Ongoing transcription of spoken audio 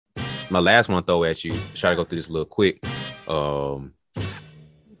my last one throw at you. Try to go through this a little quick. I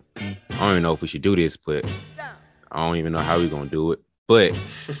don't even know if we should do this, but I don't even know how we're gonna do it. But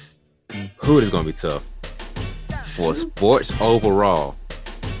who is gonna be tough for sports overall?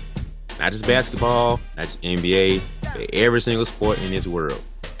 Not just basketball, not just NBA, but every single sport in this world.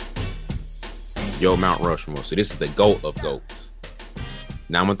 Yo, Mount Rushmore. So this is the GOAT of GOATs.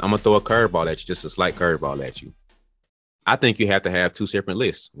 Now I'm gonna throw a curveball at you, just a slight curveball at you. I think you have to have two separate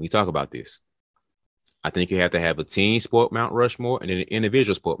lists when you talk about this. I think you have to have a team sport Mount Rushmore and then an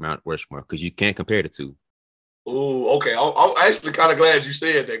individual sport Mount Rushmore because you can't compare the two. Ooh, okay. I'm actually kind of glad you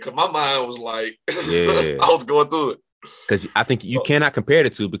said that because my mind was like, yeah, I was going through it. Because I think you cannot compare the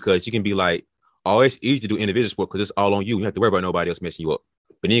two because you can be like, oh, it's easy to do individual sport because it's all on you. You have to worry about nobody else messing you up.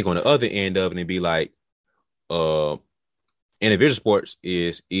 But then you go on the other end of it and be like, individual sports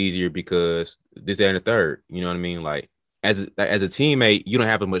is easier because this, that, and the third. You know what I mean? Like as a teammate, you don't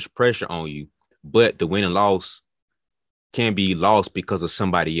have as much pressure on you, but the win and loss can be lost because of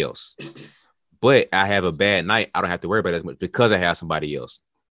somebody else. But I have a bad night, I don't have to worry about it as much because I have somebody else.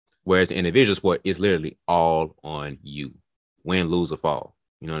 Whereas the individual sport is literally all on you. Win, lose, or fall.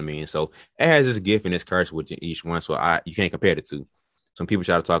 You know what I mean? So it has this gift and this curse with each one. So you can't compare the two. Some people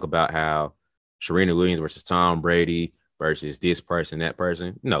try to talk about how Serena Williams versus Tom Brady versus this person, that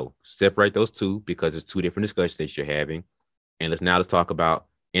person. No, separate those two because it's two different discussions that you're having. And let's talk about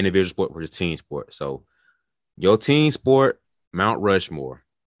individual sport versus team sport. So your team sport, Mount Rushmore.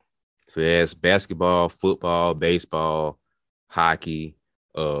 So there's basketball, football, baseball, hockey,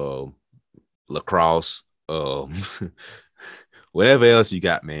 lacrosse, whatever else you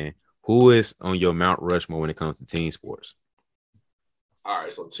got, man. Who is on your Mount Rushmore when it comes to team sports? All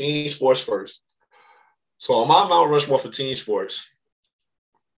right, so team sports first. So on my Mount Rushmore for team sports,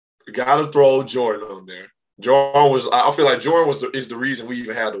 you got to throw Jordan on there. I feel like Jordan is the reason we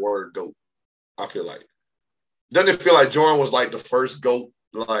even had the word GOAT. I feel like. Doesn't it feel like Jordan was like the first GOAT?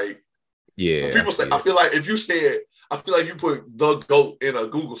 Like, yeah. When people say, I feel like if you put the GOAT in a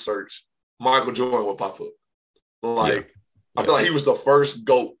Google search, Michael Jordan will pop up. Like, I feel like he was the first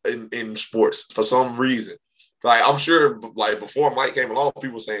GOAT in sports for some reason. Like, I'm sure, like, before Mike came along,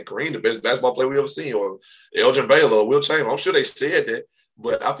 people were saying Kareem, the best basketball player we ever seen, or Elgin Baylor, or Will Chamberlain. I'm sure they said that,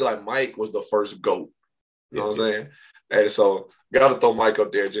 but I feel like Mike was the first GOAT. You know what I'm saying? And so, got to throw Mike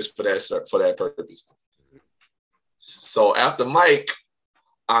up there just for that purpose. So, after Mike,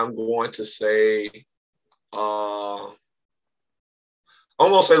 I'm going to say, I'm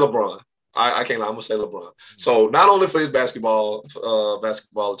going to say LeBron. I can't lie. I'm going to say LeBron. So not only for his basketball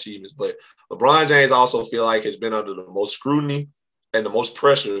achievements, but LeBron James I also feel like has been under the most scrutiny and the most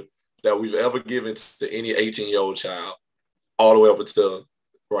pressure that we've ever given to any 18-year-old child all the way up until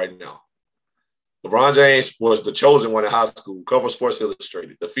right now. LeBron James was the chosen one in high school, cover Sports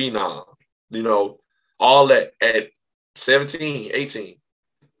Illustrated, the phenom, all that at 17, 18.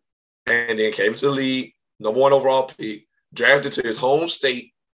 And then came to the league, number one overall pick, drafted to his home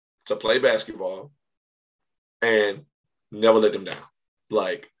state to play basketball, and never let them down.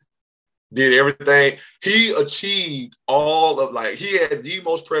 Like, did everything. He achieved he had the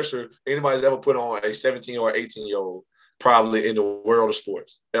most pressure anybody's ever put on a 17 or 18-year-old probably in the world of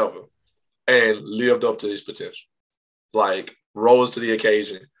sports ever, and lived up to his potential. Like, rose to the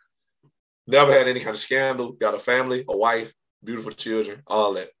occasion. Never had any kind of scandal, got a family, a wife, beautiful children,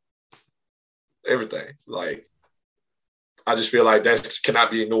 all that. Everything. Like, I just feel like that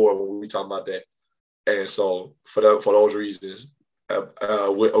cannot be ignored when we talk about that. And so for those reasons,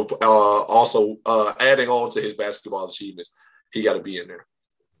 also adding on to his basketball achievements, he got to be in there.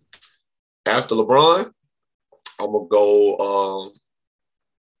 After LeBron, I'm gonna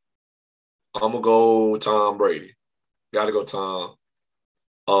go Tom Brady. Got to go Tom.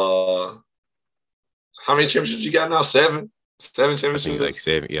 How many championships you got now? 7? 7 championships? I think like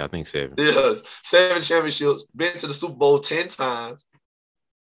 7. Yeah, I think 7. Yes, 7 championships. Been to the Super Bowl 10 times.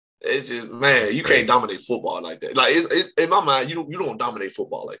 It's just, man, you can't dominate football like that. Like, it's in my mind, you don't dominate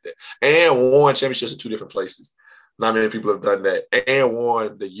football like that. And won championships in 2 different places. Not many people have done that. And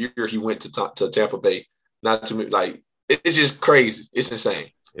won the year he went to Tampa Bay. Not too many. Like, it's just crazy. It's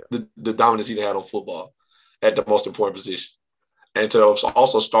insane. Yeah. The dominance he had on football at the most important position. And to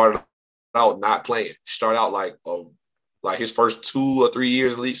also start out not playing. Start out like his first 2 or 3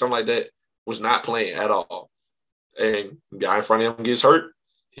 years in the league, something like that, was not playing at all. And the guy in front of him gets hurt.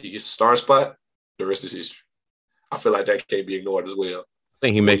 He gets a star spot. The rest is history. I feel like that can't be ignored as well. I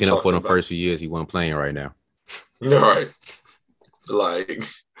think he's making up for the first few years he wasn't playing right now. All right. I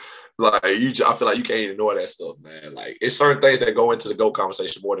feel like you can't ignore that stuff, man. Like, it's certain things that go into the GOAT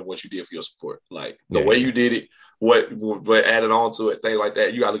conversation more than what you did for your sport. Like, the way you did it what added on to it, things like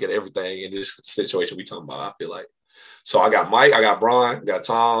that. You got to look at everything in this situation we talking about. I feel like. So I got Mike, I got Bron, I got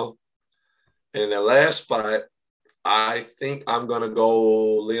Tom, and in the last spot, I think I'm gonna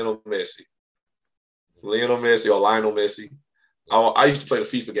go Lionel Messi. Lionel Messi or Lionel Messi. I used to play the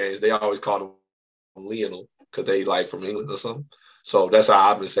FIFA games. They always called him Lionel because they like from England or something. So that's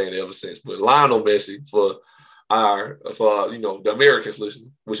how I've been saying it ever since. But Lionel Messi for the Americans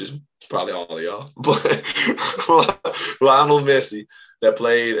listening, which is probably all of y'all. But Lionel Messi that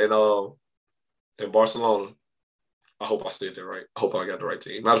played in Barcelona. I hope I said that right. I hope I got the right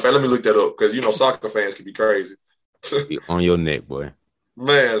team. Matter of fact, let me look that up because soccer fans can be crazy. Be on your neck, boy.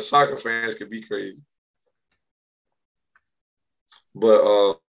 Man, soccer fans can be crazy. But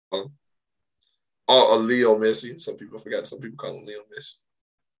Leo Messi. Some people forgot. Some people call him Leo Messi.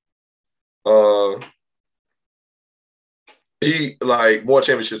 He more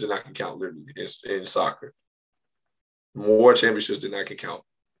championships than I can count. Literally in soccer, more championships than I can count.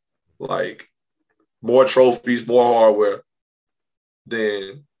 Like more trophies, more hardware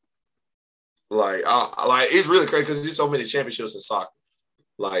than it's really crazy because there's so many championships in soccer.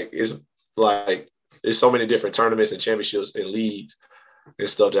 It's so many different tournaments and championships and leagues and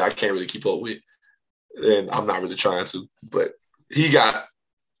stuff that I can't really keep up with. And I'm not really trying to, but he got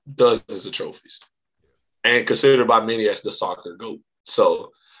dozens of trophies and considered by many as the soccer GOAT.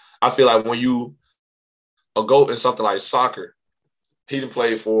 So I feel like when you a GOAT in something like soccer, he didn't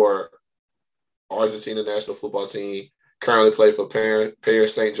play for Argentina national football team, currently play for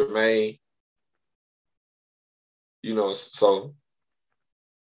Paris Saint-Germain. So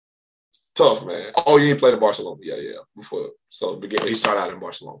tough, man. Oh, you played in Barcelona. Yeah. Before. So he started out in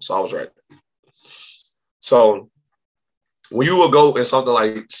Barcelona. So I was right. So when you will go in something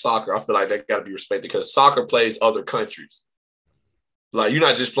like soccer, I feel like that got to be respected because soccer plays other countries. Like, you're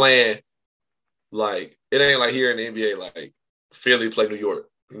not just playing, it ain't like here in the NBA, like Philly play New York.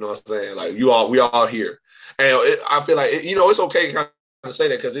 You know what I'm saying? Like, we all here. And I feel like, it's okay to kind of say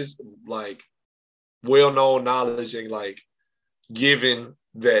that because it's well-known knowledge and given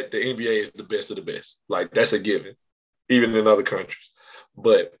that the NBA is the best of the best. That's a given, even in other countries.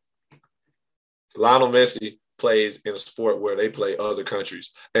 But Lionel Messi plays in a sport where they play other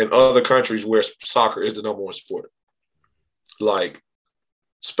countries and other countries where soccer is the number one sport. Like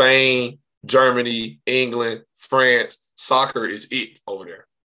Spain, Germany, England, France, soccer is it over there.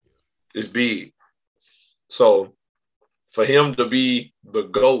 It's big. So for him to be the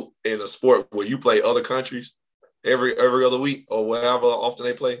GOAT in a sport where you play other countries every other week or whatever often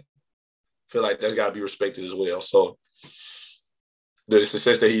they play, I feel like that's got to be respected as well. So the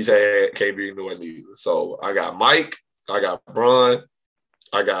success that he's had can't be ignored either. So I got Mike, I got Bron,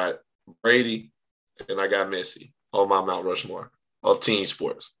 I got Brady, and I got Messi on my Mount Rushmore of team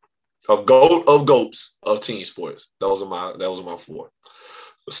sports, of GOATs of team sports. Those are my four.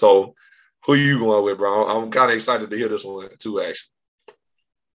 So who you going with, bro? I'm kind of excited to hear this one too, actually.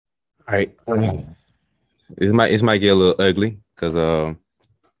 All right. It might get a little ugly because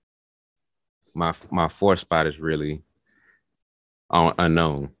my fourth spot is really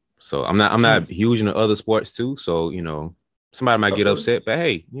unknown. So I'm not huge into other sports too. So somebody might get upset, but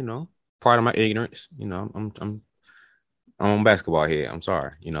hey, part of my ignorance. I'm on basketball here. I'm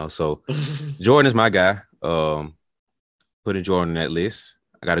sorry. So Jordan is my guy. Putting Jordan on that list.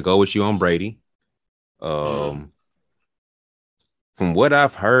 I got to go with you on Brady. From what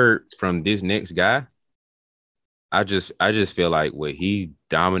I've heard from this next guy, I just feel like what he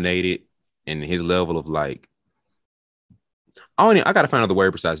dominated and his level of I got to find another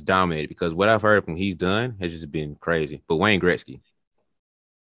word besides dominated because what I've heard from he's done has just been crazy. But Wayne Gretzky,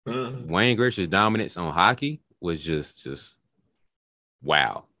 Wayne Gretzky's dominance on hockey was just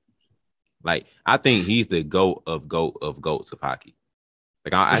wow. I think he's the GOAT of GOATs of hockey.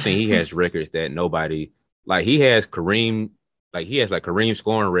 I think he has records that nobody he has Kareem, Kareem's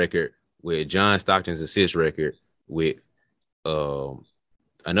scoring record with John Stockton's assist record with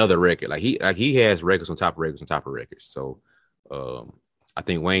another record. He has records on top of records on top of records. So I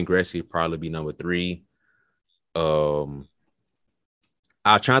think Wayne Gretzky probably be number 3. I'm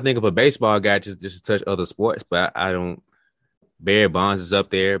trying to think of a baseball guy just to touch other sports, but I don't. Barry Bonds is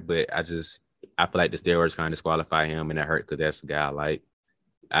up there, but I feel like the steroids kind of disqualify him, and that hurt because that's the guy I like.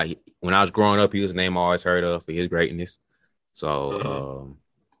 When I was growing up, he was a name I always heard of for his greatness. So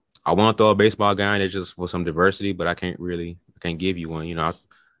I want to throw a baseball guy in there just for some diversity, but I can't give you one.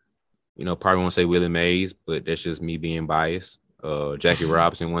 Probably won't say Willie Mays, but that's just me being biased. Jackie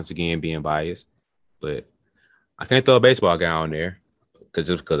Robinson, once again, being biased. But I can't throw a baseball guy on there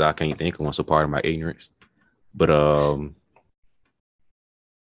because I can't think of one, so part of my ignorance. But I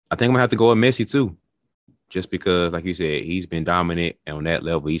think I'm going to have to go with Messi, too. just because, like you said, he's been dominant on that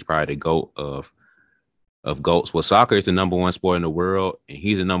level. He's probably the GOAT of GOATs. Well, soccer is the number one sport in the world, and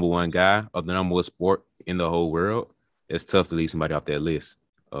he's the number one guy of the number one sport in the whole world. It's tough to leave somebody off that list.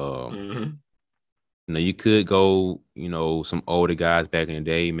 You could go, some older guys back in the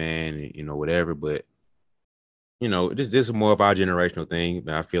day, man, and, whatever, but this is more of our generational thing.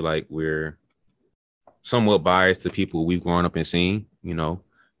 But I feel like we're somewhat biased to people we've grown up and seen,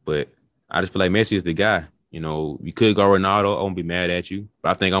 but I just feel like Messi is the guy. You could go Ronaldo. I won't be mad at you, but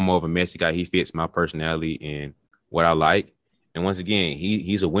I think I'm more of a Messi guy. He fits my personality and what I like. And once again,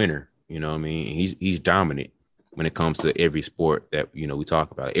 he's a winner. You know what I mean? He's dominant when it comes to every sport that, we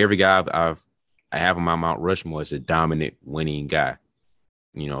talk about. Every guy I have on my Mount Rushmore is a dominant winning guy.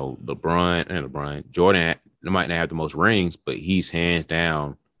 Jordan might not have the most rings, but he's hands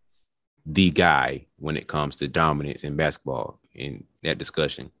down the guy when it comes to dominance in basketball in that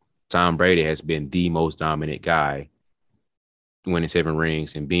discussion. Tom Brady has been the most dominant guy, winning 7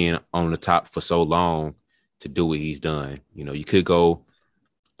 rings and being on the top for so long to do what he's done. You could go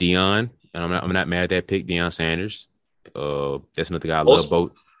Deion, and I'm not mad at that pick, Deion Sanders. That's another guy I love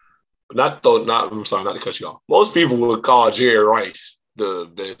both. I'm sorry, not to cut you off. Most people would call Jerry Rice the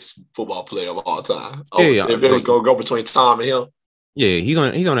best football player of all time. If it was going to go between Tom and him. Yeah, he's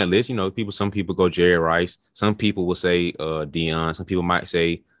on that list. Some people go Jerry Rice. Some people will say Deion. Some people might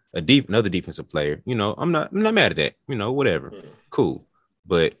say another defensive player. I'm not mad at that. Whatever. Cool.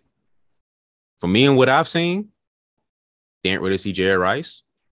 But for me and what I've seen, didn't really see Jerry Rice.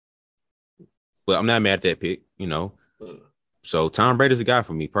 But I'm not mad at that pick, So Tom Brady's a guy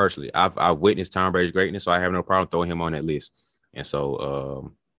for me personally. I've witnessed Tom Brady's greatness, so I have no problem throwing him on that list. And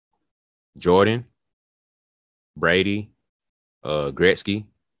so Jordan, Brady, Gretzky,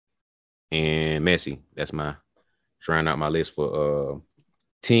 and Messi. That's my trying out my list for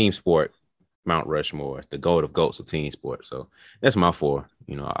team sport, Mount Rushmore, the GOAT of GOATs of team sport. So that's my 4.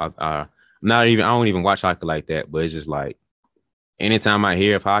 I don't even watch hockey like that, but it's just like anytime I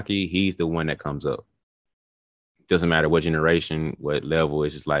hear of hockey, he's the one that comes up. Doesn't matter what generation, what level.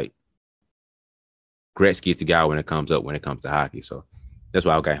 It's just like Gretzky is the guy when it comes to hockey. So that's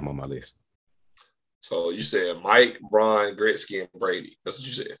why I got him on my list. So you said Mike, Brian, Gretzky, and Brady. That's what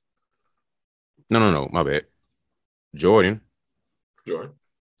you said. No, my bad. Jordan,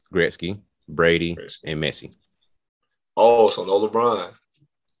 Gretzky, Brady, and Messi. Oh, so no LeBron.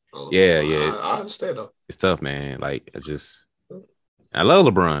 Yeah. I understand though. It's tough, man. Like I love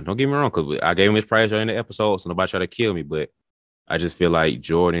LeBron. Don't get me wrong, because I gave him his prize during the episode, so nobody tried to kill me. But I just feel like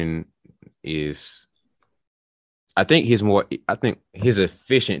Jordan is. I think his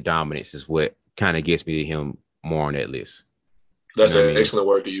efficient dominance is what kind of gets me to him more on that list. That's an excellent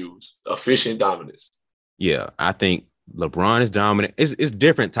word to use. Efficient dominance. Yeah, I think LeBron is dominant. It's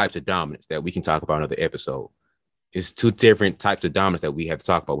different types of dominance that we can talk about in another episode. It's 2 different types of dominance that we have to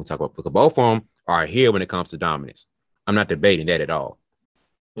talk about. Because both of them are here when it comes to dominance. I'm not debating that at all.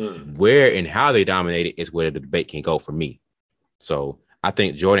 Where and how they dominated is where the debate can go for me. So I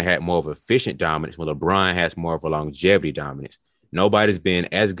think Jordan had more of efficient dominance, while LeBron has more of a longevity dominance. Nobody's been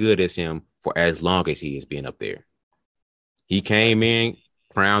as good as him for as long as he has been up there. He came in,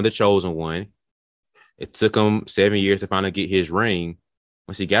 crowned the chosen one. It took him 7 years to finally get his ring.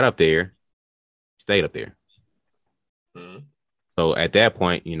 Once he got up there, stayed up there. So at that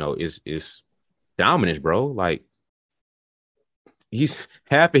point, it's dominance, bro. Like, he's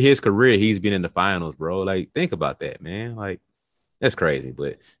half of his career, he's been in the finals, bro. Like, think about that, man. Like, that's crazy.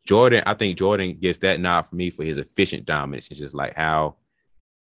 But Jordan, I think Jordan gets that nod for me for his efficient dominance. It's just like how,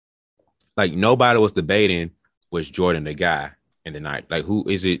 like, nobody was debating, was Jordan the guy in the night? Like, who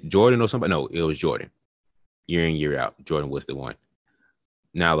is it, Jordan or somebody? No, it was Jordan. Year in, year out, Jordan was the one.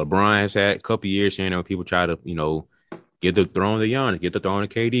 Now, LeBron has had a couple of years here when people try to, get the throne to Giannis, get the throne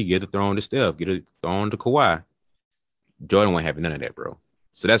to KD, get the throne to Steph, get the throne to Kawhi. Jordan won't have none of that, bro.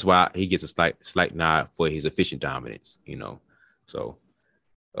 So that's why he gets a slight nod for his efficient dominance, So,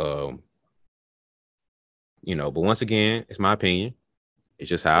 but once again, it's my opinion. It's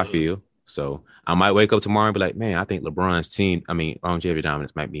just how I feel. So I might wake up tomorrow and be like, man, I think LeBron's longevity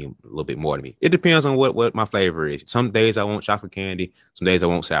dominance might be a little bit more to me. It depends on what my flavor is. Some days I want chocolate candy. Some days I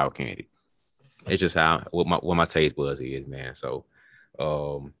want sour candy. It's just what my taste buds is, man. So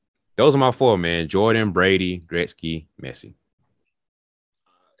those are my 4, man. Jordan, Brady, Gretzky, Messi.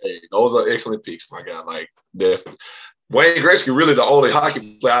 Hey, those are excellent picks, my guy. Like, definitely. Wayne Gretzky really the only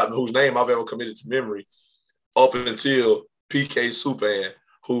hockey player whose name I've ever committed to memory up until PK Subban,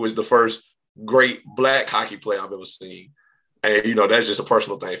 who is the first great black hockey player I've ever seen. And, that's just a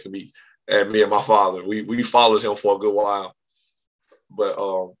personal thing for me. And me and my father, we followed him for a good while. But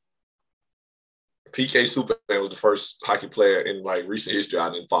PK Subban was the first hockey player in like recent history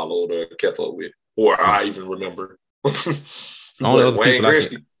I didn't follow or kept up with, or I even remember. Only Wayne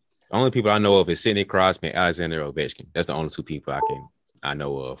Gretzky. The only people I know of is Sidney Crosby and Alexander Ovechkin. That's the only two people I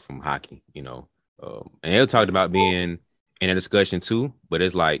know of from hockey, you know. And they talked about being in a discussion too, but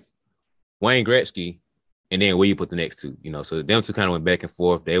it's like Wayne Gretzky, and then where you put the next two, you know. So them two kind of went back and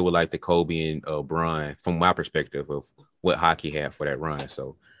forth. They were like the Kobe and Bron from my perspective of what hockey had for that run.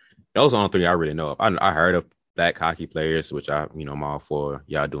 So those are the only three I really know of. I heard of black hockey players, which I'm all for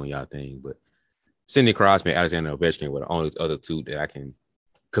y'all doing y'all thing, but Sidney Crosby and Alexander Ovechkin were the only other two that I can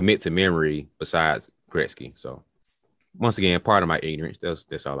commit to memory besides Gretzky. So once again, part of my ignorance.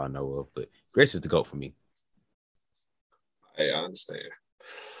 That's all I know of. But Gretzky's the GOAT for me. Hey, I understand.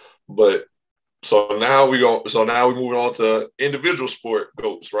 But so now we're moving on to individual sport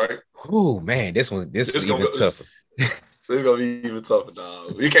GOATs, right? Oh man, this is even tougher. This is gonna be even tougher,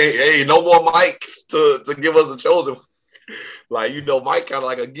 dog. We can't. Hey, no more Mike to give us a chosen. Like, you know, Mike kind of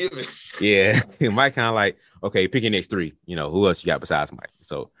like a given. Yeah, Mike kind of like, okay, pick your next three. You know, who else you got besides Mike?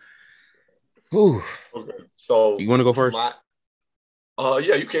 So, whew. Okay. So you want to go first?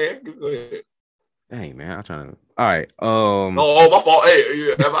 Yeah, you can. Go ahead. Dang, man, I'm trying to. All right. No, my fault. Hey,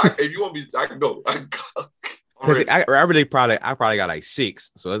 if you want me, I can go. I probably got like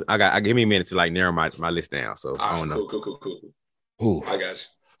six. So I give me a minute to like narrow my list down. So I don't know. Cool. Ooh. I got you.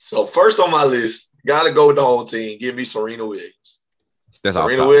 So first on my list, gotta go with the whole team. Give me Serena Williams. That's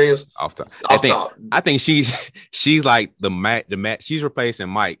Serena Williams. Off top. Top. I think she's like the match. She's replacing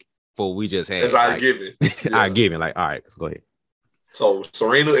Mike for what we just had. As I give it. Yeah. I give it. Like, all right, let's go ahead. So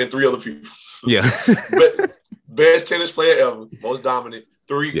Serena and three other people. Yeah. Best tennis player ever. Most dominant.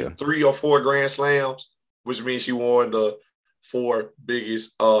 Three or four Grand Slams, which means she won the four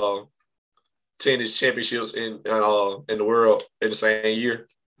biggest tennis championships in the world in the same year.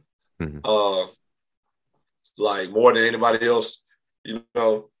 Mm-hmm. Like more than anybody else, you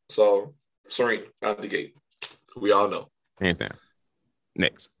know. So Serena out the gate. We all know. Hands down.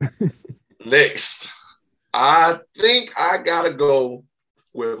 Next, I think I gotta go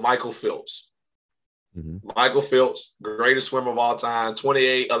with Michael Phelps. Mm-hmm. Michael Phelps, greatest swimmer of all time,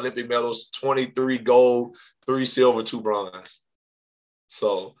 28 Olympic medals, 23 gold, 3 silver, 2 bronze.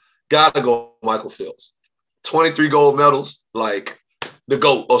 So gotta go Michael Phelps. 23 gold medals, like the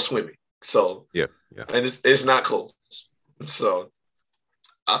GOAT of swimming. So yeah. And it's not close. So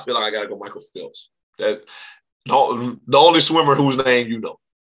I feel like I gotta go Michael Phelps. That the only swimmer whose name you know.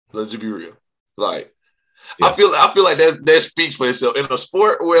 Let's just be real. Like, yeah. I feel like that speaks for itself. In a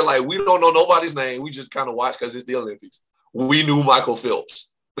sport where like we don't know nobody's name, we just kind of watch because it's the Olympics. We knew Michael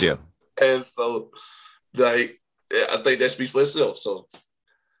Phelps. Yeah. And so like I think that speaks for itself. So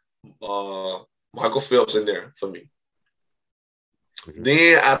Michael Phelps in there for me. Mm-hmm.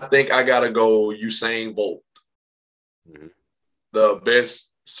 Then I think I gotta go Usain Bolt. Mm-hmm. The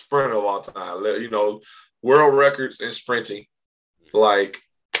best sprinter of all time. You know, world records in sprinting. Like,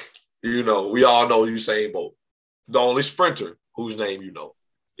 you know, we all know Usain Bolt. The only sprinter whose name you know.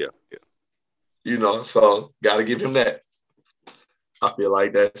 Yeah. You know, so gotta give him that. I feel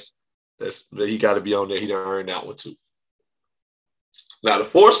like that's he gotta be on there. He done earned that one too. Now the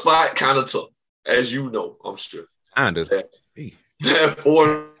fourth spot kind of tough, as you know, I'm sure. That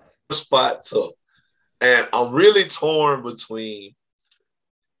fourth spot tough. And I'm really torn between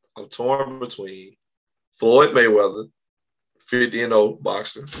Floyd Mayweather, 50-0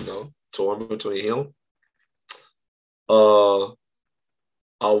 boxer, you know, torn between him. Part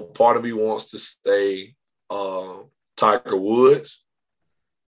of me wants to say Tiger Woods.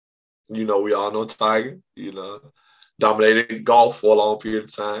 You know, we all know Tiger, you know, dominated golf for a long period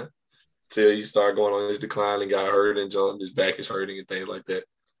of time till he started going on his decline and got hurt and his back is hurting and things like that.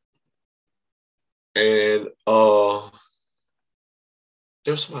 And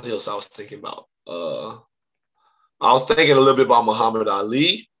there's somebody else I was thinking about. I was thinking a little bit about Muhammad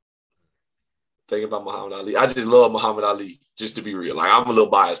Ali. I just love Muhammad Ali, just to be real. Like, I'm a little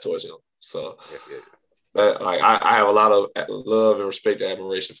biased towards him. So, I have a lot of love and respect and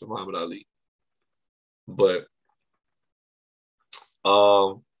admiration for Muhammad Ali. But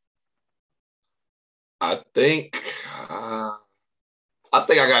I think I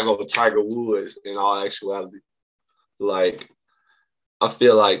gotta go with Tiger Woods in all actuality. Like, I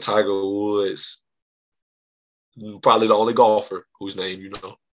feel like Tiger Woods probably the only golfer whose name you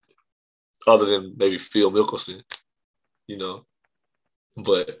know, other than maybe Phil Mickelson, you know.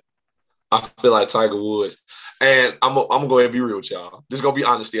 But I feel like Tiger Woods, and I'm gonna go ahead and be real with y'all. This is gonna be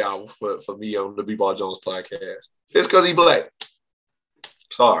honesty hour for me on the B-Ball Jones podcast. It's because he black.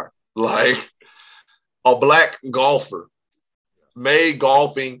 Sorry, like a black golfer made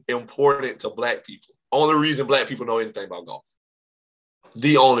golfing important to black people. Only reason black people know anything about golf.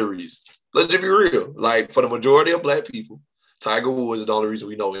 The only reason. Let's just be real. Like, for the majority of black people, Tiger Woods is the only reason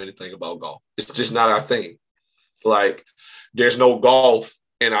we know anything about golf. It's just not our thing. Like, there's no golf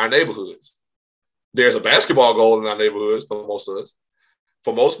in our neighborhoods. There's a basketball goal in our neighborhoods for most of us.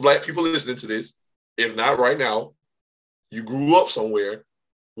 For most black people listening to this, if not right now, you grew up somewhere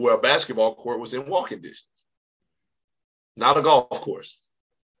where a basketball court was in walking distance. Not a golf course.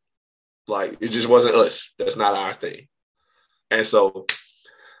 Like, it just wasn't us. That's not our thing. And so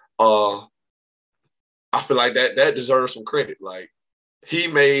I feel like that deserves some credit. Like, he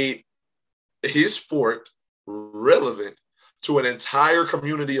made his sport relevant to an entire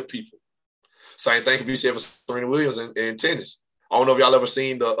community of people. Same thing can be said for Serena Williams in tennis. I don't know if y'all ever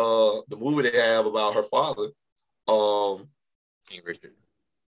seen the movie they have about her father. King Richard.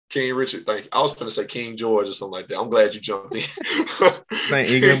 King Richard, thank you. I was going to say King George or something like that. I'm glad you jumped in. Thank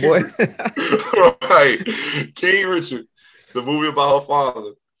England boy. Right. King Richard, the movie about her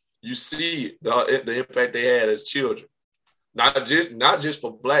father. You see the impact they had as children. Not just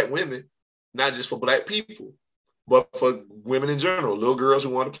for black women, not just for black people, but for women in general, little girls who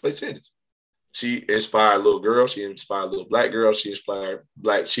want to play tennis. She inspired little girls. She inspired little black girls. She inspired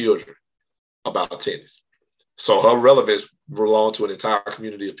black children about tennis. So her relevance belonged to an entire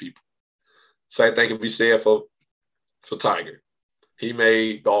community of people. Same thing can be said for Tiger. He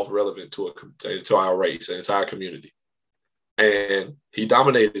made golf relevant to our race, an entire community. And he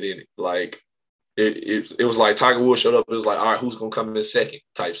dominated in it. Like, it was like Tiger Woods showed up. It was like, all right, who's going to come in second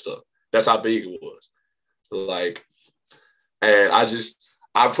type stuff. That's how big it was. Like, and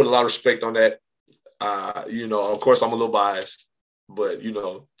I put a lot of respect on that. Of course, I'm a little biased, but,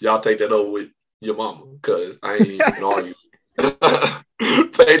 y'all take that over with your mama, because I ain't even argue.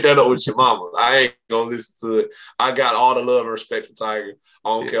 Take that up with your mama. I ain't going to listen to it. I got all the love and respect for Tiger. I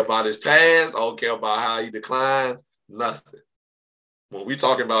don't care about his past. I don't care about how he declined. Nothing. When we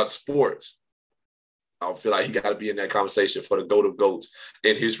talking about sports, I feel like he got to be in that conversation for the GOAT of GOATs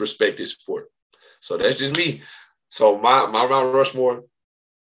in his respective sport. So that's just me. So my Mount Rushmore,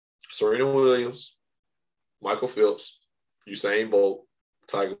 Serena Williams, Michael Phelps, Usain Bolt,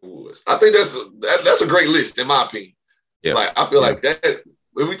 Tiger Woods. I think that's a great list in my opinion. Yeah. Like, I feel like that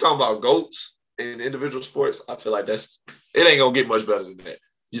when we talk about GOATs in individual sports, I feel like it ain't gonna get much better than that.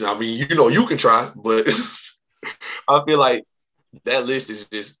 I mean, you can try, but I feel like that list is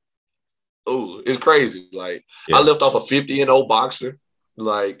just, it's crazy. Like, I left off a 50-0 boxer.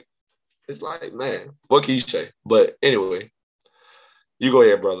 Like, it's like, man, what can you say? But anyway, you go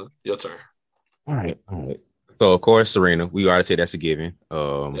ahead, brother. Your turn. All right. So, of course, Serena, we already said that's a given.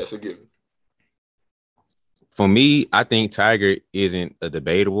 That's a given. For me, I think Tiger isn't a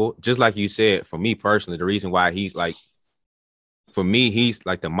debatable. Just like you said, for me personally, the reason why he's like, for me, he's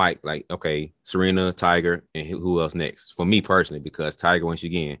like the Mike. Like, okay, Serena, Tiger, and who else next? For me personally, because Tiger, once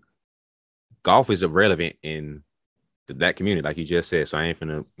again, golf is irrelevant in the black community, like you just said. So I ain't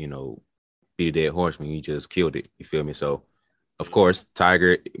finna, beat a dead horse when you just killed it. You feel me? So, of course,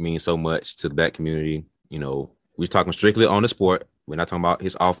 Tiger means so much to the black community. We're talking strictly on the sport. We're not talking about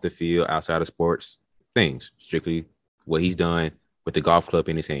his off the field, outside of sports things. Strictly what he's done with the golf club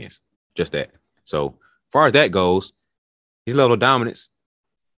in his hands. Just that. So, as far as that goes, his level of dominance,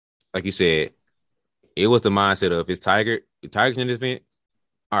 like you said, it was the mindset of Tiger's in this event.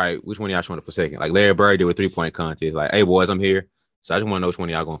 All right, which one of y'all showing up for second? Like Larry Bird did with 3-point contest. Like, hey, boys, I'm here. So I just want to know which one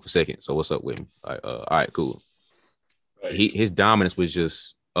of y'all going for second. So what's up with me? Like, all right, cool. Nice. His dominance was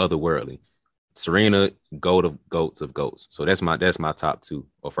just otherworldly. Serena, GOAT of GOATs of GOATs. So that's my top two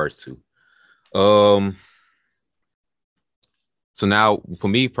or first two. So now for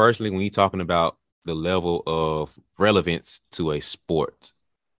me personally, when you're talking about the level of relevance to a sport,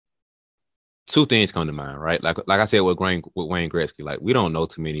 two things come to mind, right? Like I said with Wayne Gretzky, like, we don't know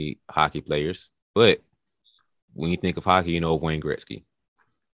too many hockey players, but when you think of hockey, you know of Wayne Gretzky.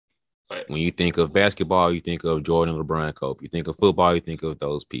 Nice. When you think of basketball, you think of Jordan, LeBron, Kobe. You think of football, you think of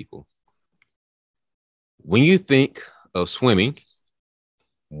those people. When you think of swimming,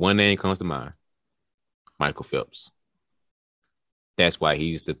 one name comes to mind: Michael Phelps. That's why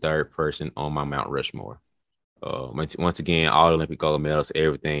he's the third person on my Mount Rushmore. Once again, all Olympic gold medals,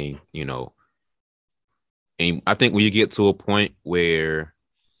 everything, And I think when you get to a point where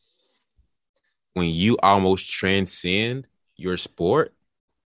when you almost transcend your sport,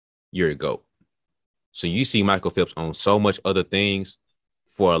 you're a GOAT. So you see Michael Phelps on so much other things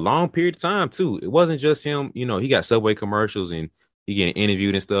for a long period of time, too. It wasn't just him. He got Subway commercials and he getting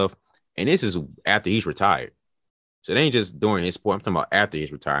interviewed and stuff. And this is after he's retired. So it ain't just during his sport. I'm talking about after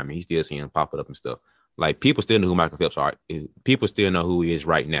his retirement. He's still seeing him pop it up and stuff. Like people still know who Michael Phelps are. People still know who he is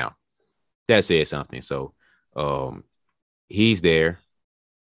right now. That says something. So he's there.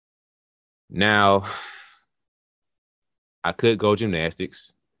 Now I could go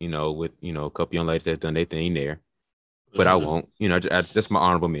gymnastics, with a couple young ladies that have done their thing there. But I won't. That's my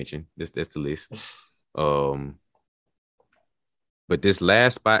honorable mention. That's the list. But this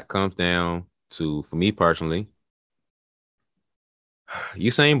last spot comes down to, for me personally,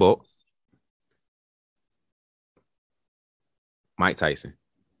 Usain Bolt, Mike Tyson.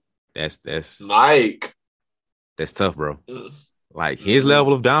 That's Mike. That's tough, bro. Like his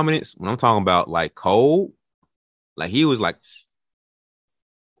level of dominance, when I'm talking about like cold, like he was like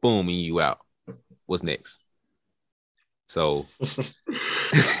booming you out. What's next? So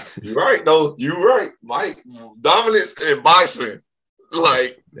you're right, though. You're right, Mike. Dominance and boxing,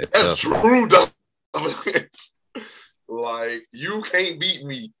 like that's true dominance. Like you can't beat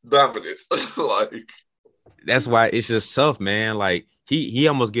me, dominance. Like that's why it's just tough, man. Like he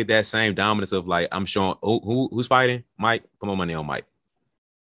almost get that same dominance of like I'm showing who's fighting Mike. Put my money on Mike.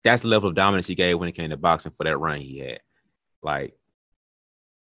 That's the level of dominance he gave when it came to boxing for that run he had. Like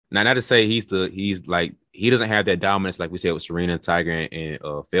now, not to say he doesn't have that dominance like we said with Serena, Tiger, and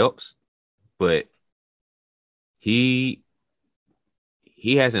Phelps, but he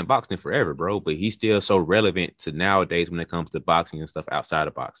hasn't boxed in forever, bro. But he's still so relevant to nowadays when it comes to boxing and stuff outside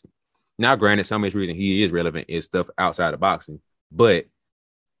of boxing. Now, granted, some of his reason he is relevant is stuff outside of boxing, but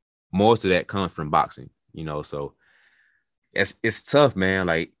most of that comes from boxing, So it's tough, man.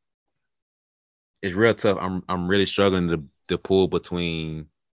 Like it's real tough. I'm really struggling to pull between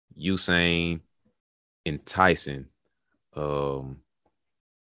Usain and Tyson. Because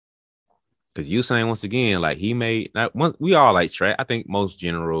Usain, once again, like he made, we all like track. I think most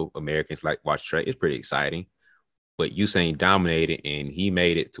general Americans like watch track. It's pretty exciting. But Usain dominated and he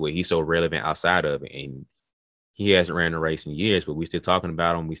made it to where he's so relevant outside of it. And he hasn't ran a race in years, but we're still talking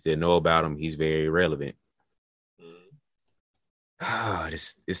about him. We still know about him. He's very relevant.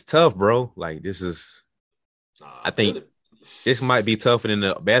 It's tough, bro. Like this is, I think this might be tougher than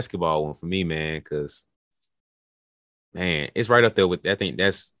the basketball one for me, man. Because, man, it's right up there with. I think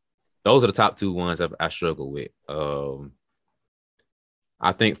those are the top two ones I struggle with.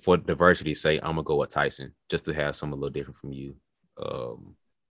 I think for diversity's sake, I'm gonna go with Tyson just to have something a little different from you. But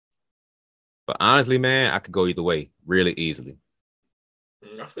honestly, man, I could go either way really easily.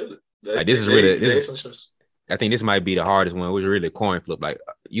 I feel it. Like this is really. I think this might be the hardest one. It was really a coin flip. Like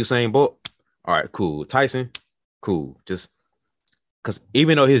Usain Bolt, all right, cool. Tyson, cool. Just because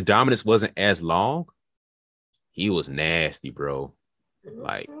even though his dominance wasn't as long, he was nasty, bro.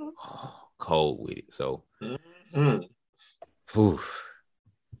 Like cold with it. So, I'm gonna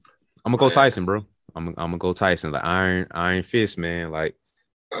go Tyson, bro. I'm gonna go Tyson. Like Iron Fist, man. Like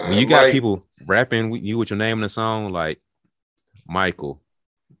when you got people rapping with you with your name in the song, like Michael,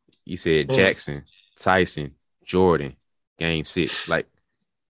 you said Jackson, Tyson, Jordan, Game 6, like,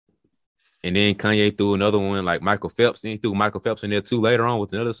 and then Kanye threw another one like Michael Phelps. Then he threw Michael Phelps in there too later on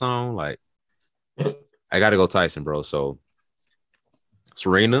with another song. Like, I gotta go Tyson, bro. So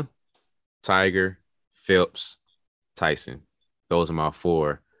Serena, Tiger, Phelps, Tyson. Those are my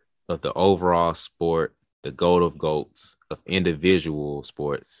 4 of the overall sport, the GOAT of GOATs of individual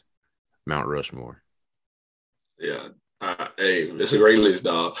sports, Mount Rushmore. Yeah. Hey, it's a great list,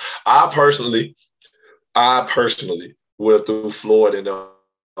 dog. I personally would have threw Floyd in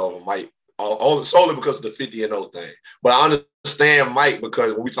over Mike, solely because of the 50-0 thing. But I understand Mike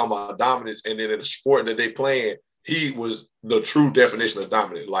because when we talk about dominance and then in the sport that they playing, he was the true definition of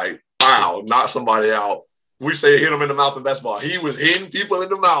dominant. Like, wow, knock somebody out. We say hit him in the mouth in basketball. He was hitting people in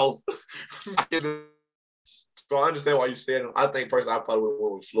the mouth. So I understand why you said him. I think personally, I probably would have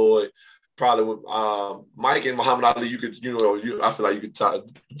went with Floyd. Probably with Mike and Muhammad Ali. You could, I feel like you could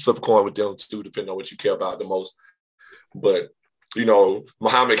flip a coin with them too, depending on what you care about the most. But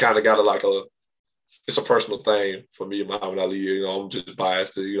Muhammad kind of got it's a personal thing for me and Muhammad Ali. I'm just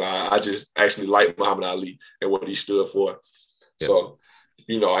biased. I just actually like Muhammad Ali and what he stood for. Yeah. So,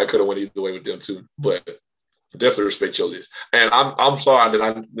 I could have went either way with them too. But definitely respect your list. And I'm sorry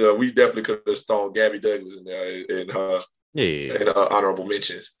that we definitely could have thrown Gabby Douglas in there in honorable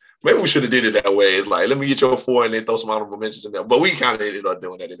mentions. Maybe we should have did it that way. It's like, let me get your 4 and then throw some honorable mentions in there. But we kind of ended up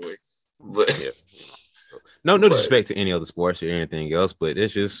doing that anyway. But yeah. No disrespect to any other sports or anything else, but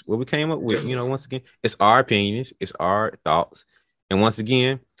it's just what we came up with. Once again, it's our opinions, it's our thoughts. And once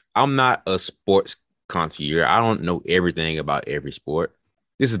again, I'm not a sports connoisseur. I don't know everything about every sport.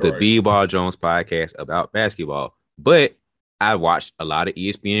 This is the B-Ball Jones podcast about basketball. But I watched a lot of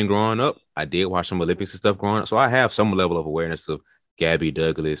ESPN growing up. I did watch some Olympics and stuff growing up. So I have some level of awareness of Gabby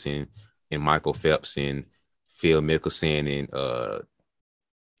Douglas and and Michael Phelps and Phil Mickelson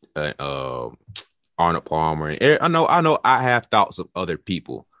and Arnold Palmer. And I know I have thoughts of other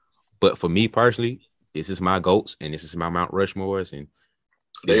people, but for me personally, this is my GOATs and this is my Mount Rushmores, and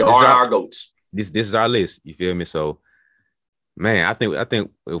they are our GOATs. This is our list. You feel me? So, man, I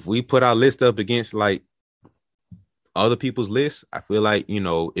think if we put our list up against like other people's lists, I feel like, you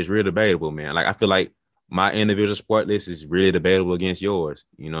know, it's real debatable, man. Like I feel like my individual sport list is really debatable against yours.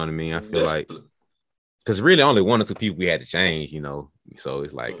 You know what I mean? I feel like because really only one or two people we had to change, you know. So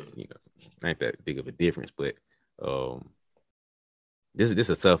it's like, you know, ain't that big of a difference. But this is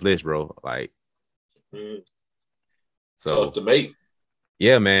a tough list, bro. Like so tough to make.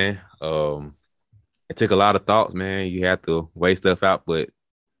 Yeah, man. It took a lot of thoughts, man. You have to weigh stuff out, but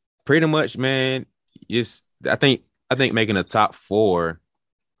pretty much, man, I think making a top 4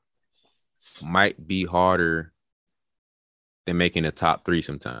 might be harder than making a top 3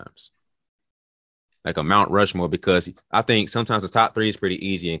 sometimes. Like a Mount Rushmore, because I think sometimes the top 3 is pretty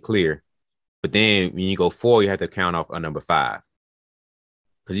easy and clear, but then when you go 4, you have to count off a number 5.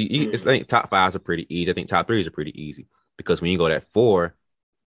 Because I think top 5s are pretty easy. I think top 3s are pretty easy because when you go that 4,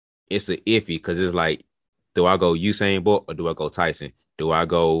 it's a iffy because it's like, do I go Usain Bolt or do I go Tyson? Do I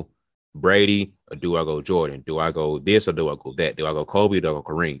go Brady or do I go Jordan? Do I go this or do I go that? Do I go Kobe or do I go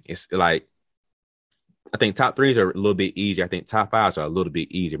Kareem? It's like, I think top 3s are a little bit easier. I think top 5s are a little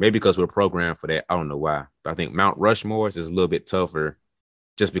bit easier. Maybe because we're programmed for that. I don't know why. But I think Mount Rushmore's is a little bit tougher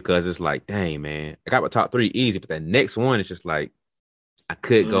just because it's like, dang, man, I got my top 3 easy, but the next one is just like, I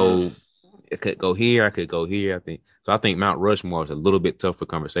could go here, I could go here. I think Mount Rushmore is a little bit tougher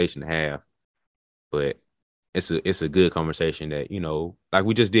conversation to have, but it's a good conversation that, you know, like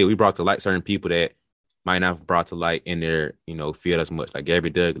we just did. We brought to light certain people that might not have brought to light in their, you know, field as much. Like Gabby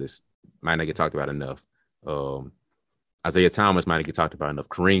Douglas might not get talked about enough. Isaiah Thomas might not get talked about enough.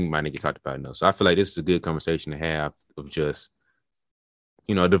 Kareem might not get talked about enough. So I feel like this is a good conversation to have of just,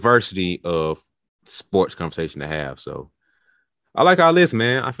 you know, a diversity of sports conversation to have. So I like our list,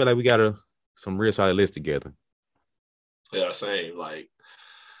 man. I feel like we got some real solid list together. Yeah, same. Like,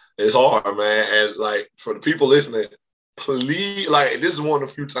 it's hard, man. And like for the people listening, please, like, this is one of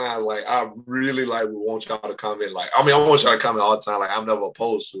the few times like I really like would want y'all to comment. Like, I mean, I want y'all to comment all the time. Like, I'm never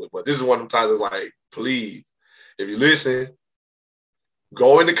opposed to it, but this is one of the times it's like, please, if you listen,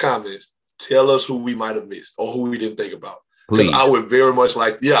 go in the comments, tell us who we might have missed or who we didn't think about. Because I would very much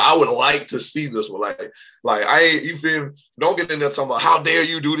like, I would like to see this one. Like I ain't, you feel me? Don't get in there talking about how dare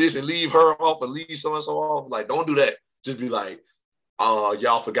you do this and leave her off and leave so and so off. Like, don't do that. Just be like,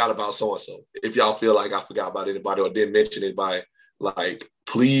 y'all forgot about so and so. If y'all feel like I forgot about anybody or didn't mention anybody, like,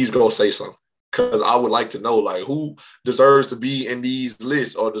 please go say something. Because I would like to know, like, who deserves to be in these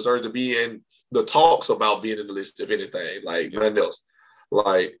lists or deserves to be in the talks about being in the list, if anything. Like, nothing else.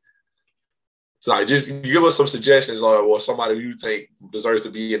 Like, so just give us some suggestions or somebody you think deserves to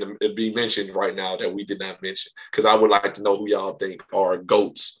be mentioned right now that we did not mention. Because I would like to know who y'all think are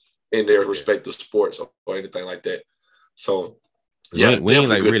GOATs in their respective sports or anything like that. So, yeah, we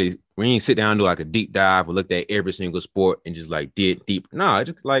ain't sit down and do like a deep dive or looked at every single sport and just like did deep. No,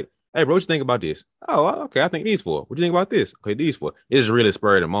 just like, hey, bro, what you think about this? Oh, okay, I think these 4. What you think about this? Okay, these 4. It's really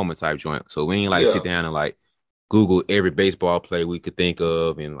spur of the moment type joint. So we ain't like sit down and like Google every baseball play we could think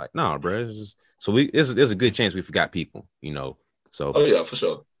of and like, no, bro. It's just, so there's a good chance we forgot people, you know. So yeah, for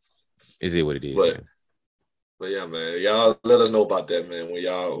sure. Is it what it is? But yeah, man, y'all let us know about that, man. When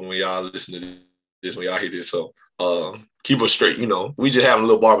y'all listen to this, when y'all hear this, so keep us straight. You know, we just having a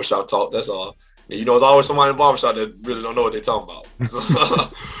little barbershop talk. That's all. And, you know, there's always somebody in the barbershop that really don't know what they're talking about. So,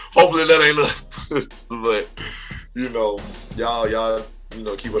 hopefully that ain't. But you know, y'all, you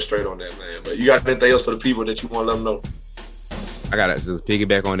know, keep us straight on that, man. But you got anything else for the people that you want to let them know? I gotta just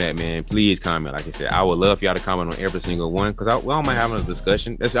piggyback on that, man. Please comment. Like I said, I would love for y'all to comment on every single one because we all might have a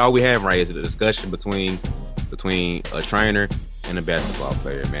discussion. That's all we have, right? Is a discussion between a trainer and a basketball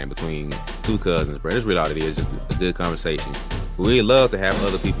player, man. Between 2 cousins, bro. That's really all it is. Just a good conversation. But we'd love to have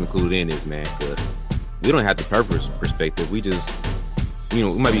other people included in this, man, because we don't have the perfect perspective. We just, you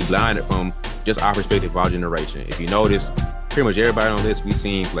know, we might be blinded from just our perspective of our generation. If you notice, pretty much everybody on this we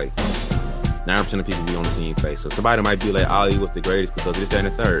seen play. 9% of people we on the scene play. So somebody might be like, Ali was the greatest because of this, that, and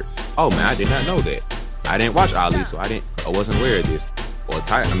the third. Oh man, I did not know that. I didn't watch Ali, so I wasn't aware of this. Or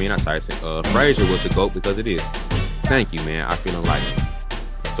not Tyson. Frazier was the GOAT because of this. Thank you, man. I feel enlightened.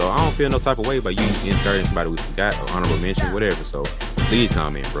 So I don't feel no type of way about you inserting somebody we forgot or honorable mention, whatever. So please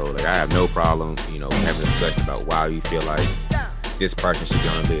comment, bro. Like, I have no problem, you know, having a discussion about why you feel like this person should be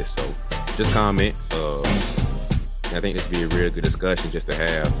on the list. So just comment. I think this would be a real good discussion just to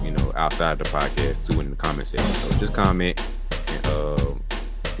have, you know, outside the podcast too in the comment section. So just comment and,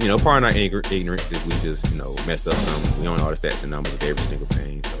 part of our ignorance is we just, messed up some. We don't know all the stats and numbers of every single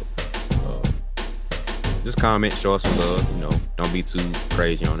thing. So just comment, show us some love. Don't be too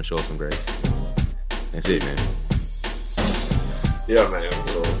crazy on it. Show us some grace. That's it, man. Yeah, man.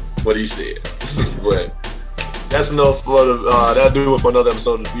 So what he said, but that's enough for that'll do it for another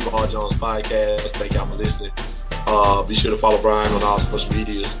episode of the B-Ball Jones podcast. Thank y'all for listening. Be sure to follow Brian on all social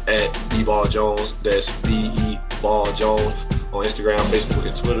medias at B-Ball Jones. That's B-E Ball Jones on Instagram, Facebook,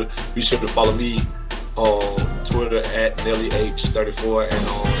 and Twitter. Be sure to follow me on Twitter at NellyH34 and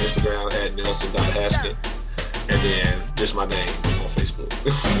on Instagram at Nelson.Haskin. And then just my name on Facebook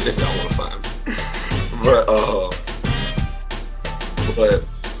if y'all want to find me. But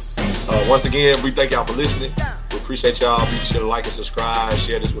once again, we thank y'all for listening. We appreciate y'all. Be sure to like and subscribe,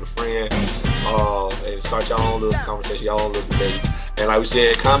 share this with a friend, and start y'all own little conversation, y'all own little debate. And like we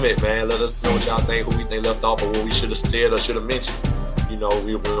said, comment, man. Let us know what y'all think, who we think left off, or what we should have said or should have mentioned. We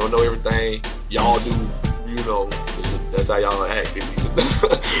don't know everything. Y'all do, that's how y'all act.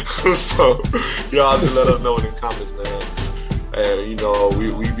 So y'all just let us know in the comments, man. And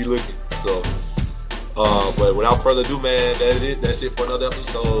we be looking. So but without further ado, man, that's it for another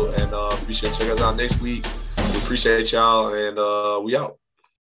episode. And be sure to check us out next week. We appreciate y'all, and we out.